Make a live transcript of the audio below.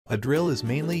A drill is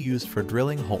mainly used for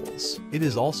drilling holes. It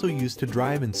is also used to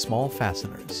drive in small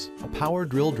fasteners. A power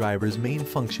drill driver's main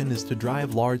function is to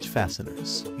drive large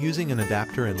fasteners. Using an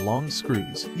adapter and long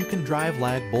screws, you can drive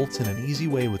lag bolts in an easy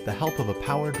way with the help of a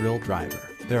power drill driver.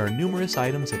 There are numerous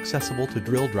items accessible to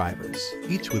drill drivers,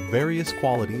 each with various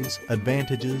qualities,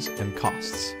 advantages, and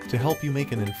costs. To help you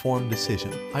make an informed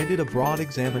decision, I did a broad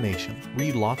examination,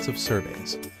 read lots of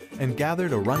surveys, and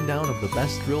gathered a rundown of the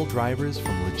best drill drivers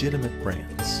from legitimate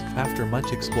brands. After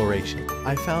much exploration,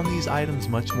 I found these items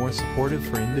much more supportive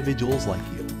for individuals like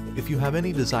you. If you have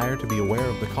any desire to be aware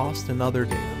of the cost and other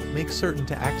data, make certain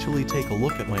to actually take a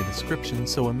look at my description,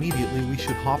 so immediately we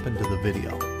should hop into the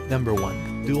video. Number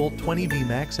 1. Dual 20V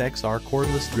Max XR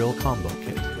Cordless Drill Combo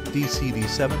Kit.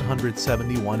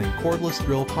 DCD771 in Cordless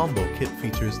Drill Combo Kit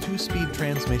features 2-speed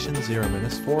transmission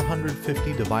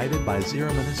 0-450 divided by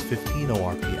 0-15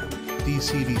 ORPM.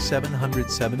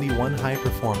 DCD771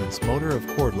 high-performance motor of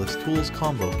Cordless Tools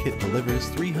Combo Kit delivers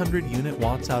 300 unit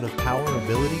watts out of power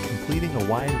ability, completing a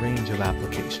wide range of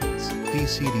applications.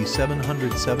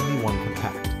 DCD771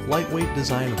 compact, lightweight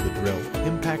design of the drill,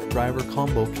 impact driver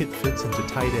combo kit fits into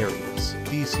tight areas.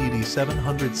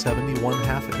 DCD771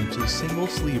 1/2 single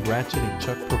sleeve ratcheting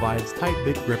chuck provides tight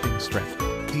bit gripping strength.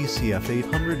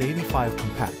 DCF885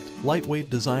 compact, lightweight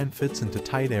design fits into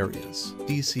tight areas.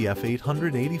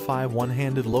 DCF885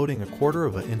 one-handed loading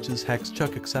 1/4 inches hex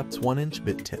chuck accepts 1-inch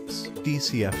bit tips.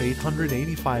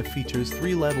 DCF885 features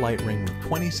 3 LED light ring with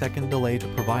 20-second delay to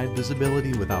provide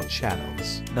visibility without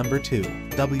shadows. Number 2.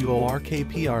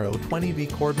 WORKPRO 20V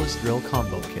Cordless Drill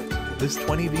Combo Kit. This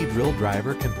 20V drill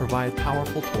driver can provide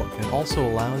powerful torque and also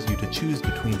allows you to choose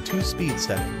between 2 speed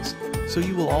settings, so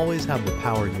you will always have the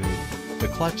power you need. The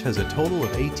clutch has a total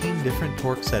of 18 different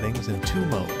torque settings in 2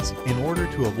 modes, in order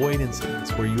to avoid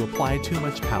incidents where you apply too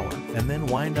much power and then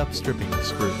wind up stripping the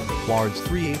screw. Large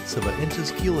 3/8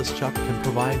 inches keyless chuck can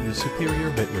provide you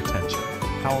superior bit retention.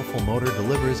 Powerful motor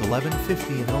delivers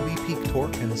 1150 NLV peak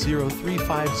torque and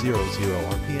 0.3500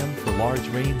 RPM for large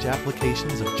range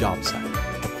applications of job site.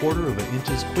 1/4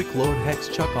 inches quick load hex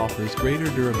chuck offers greater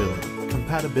durability,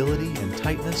 compatibility, and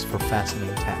tightness for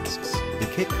fastening tasks. The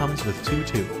kit comes with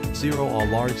 220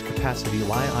 large capacity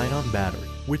Li-ion battery,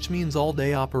 which means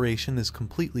all-day operation is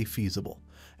completely feasible,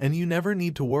 and you never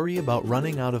need to worry about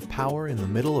running out of power in the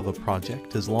middle of a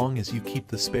project as long as you keep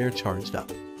the spare charged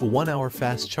up. A 1-hour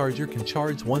fast charger can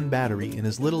charge 1 battery in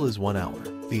as little as 1 hour.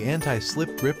 The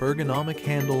anti-slip grip ergonomic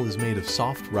handle is made of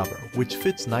soft rubber, which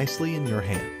fits nicely in your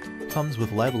hand. Comes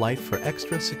with LED light for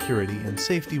extra security and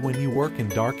safety when you work in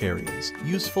dark areas,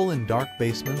 useful in dark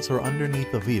basements or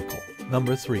underneath a vehicle.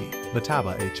 Number 3.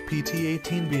 Metaba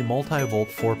HPT18V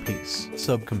Multi-Volt 4-piece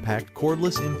Subcompact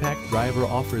Cordless Impact Driver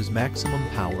offers maximum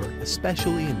power,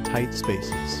 especially in tight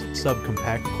spaces.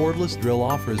 Subcompact Cordless Drill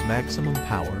offers maximum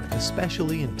power,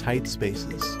 especially in tight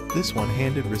spaces. This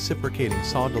one-handed reciprocating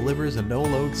saw delivers a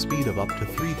no-load speed of up to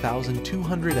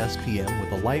 3,200 SPM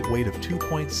with a light weight of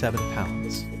 2.7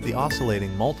 pounds. The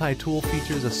oscillating multi-tool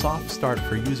features a soft start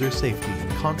for user safety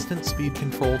and constant speed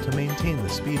control to maintain the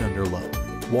speed under load.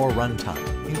 War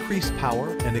runtime, increased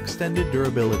power, and extended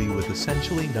durability with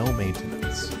essentially no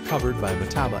maintenance. Covered by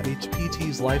Metaba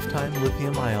HPT's lifetime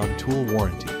lithium-ion tool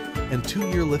warranty and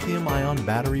 2-year lithium-ion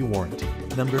battery warranty.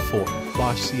 Number 4.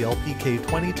 Bosch CLPK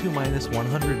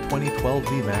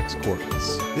 22-120/12V Max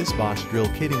Cordless. This Bosch drill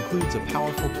kit includes a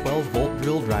powerful 12-volt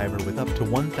drill driver with up to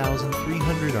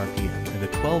 1,300 RPM and a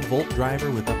 12-volt driver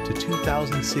with up to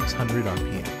 2,600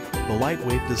 RPM. The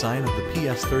lightweight design of the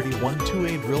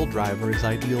PS31-2A drill driver is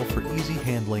ideal for easy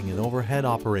handling in overhead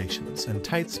operations and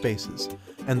tight spaces,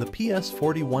 and the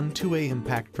PS41-2A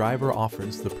impact driver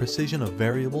offers the precision of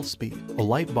variable speed, a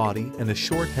light body, and a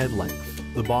short head length.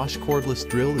 The Bosch cordless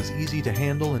drill is easy to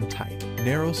handle in tight,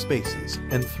 narrow spaces,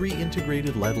 and 3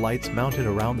 integrated LED lights mounted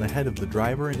around the head of the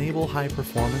driver enable high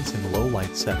performance in low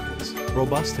light settings.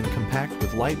 Robust and compact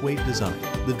with lightweight design,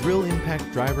 the Drill Impact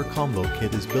Driver Combo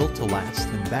Kit is built to last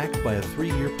and backed by a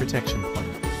 3-year protection plan.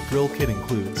 Drill kit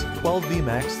includes 12V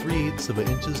Max 3/8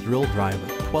 inches drill driver,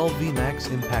 12V Max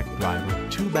impact driver,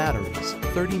 2 batteries,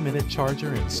 30-minute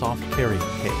charger, and soft carrying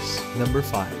case. Number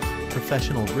 5.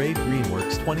 Professional grade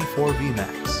Greenworks 24V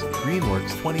Max.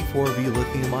 Greenworks 24V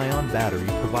lithium-ion battery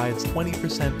provides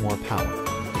 20% more power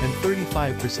and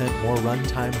 35% more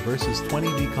runtime versus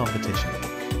 20V competition,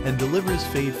 and delivers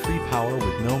fade-free power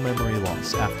with no memory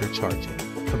loss after charging.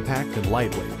 Compact and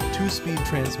lightweight, 2-speed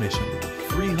transmission,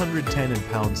 310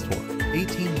 pounds torque,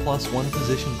 18+1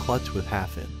 position clutch with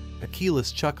half-in, A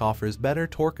keyless chuck offers better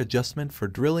torque adjustment for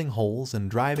drilling holes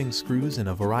and driving screws in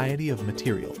a variety of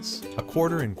materials. A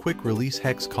quarter and quick release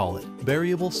hex collet,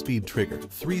 variable speed trigger,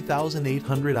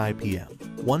 3,800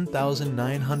 IPM,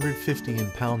 1,950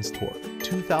 pounds torque,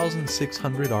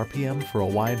 2,600 RPM for a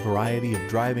wide variety of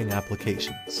driving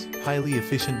applications. Highly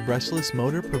efficient brushless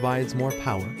motor provides more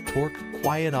power, torque,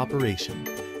 quiet operation,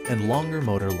 and longer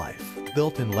motor life.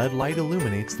 Built-in LED light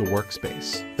illuminates the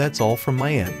workspace. That's all from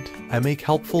my end. I make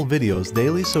helpful videos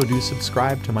daily, so do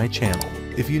subscribe to my channel.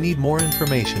 If you need more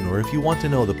information or if you want to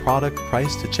know the product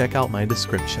price, to check out my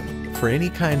description. For any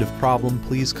kind of problem,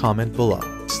 please comment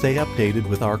below. Stay updated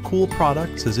with our cool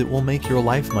products, as it will make your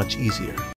life much easier.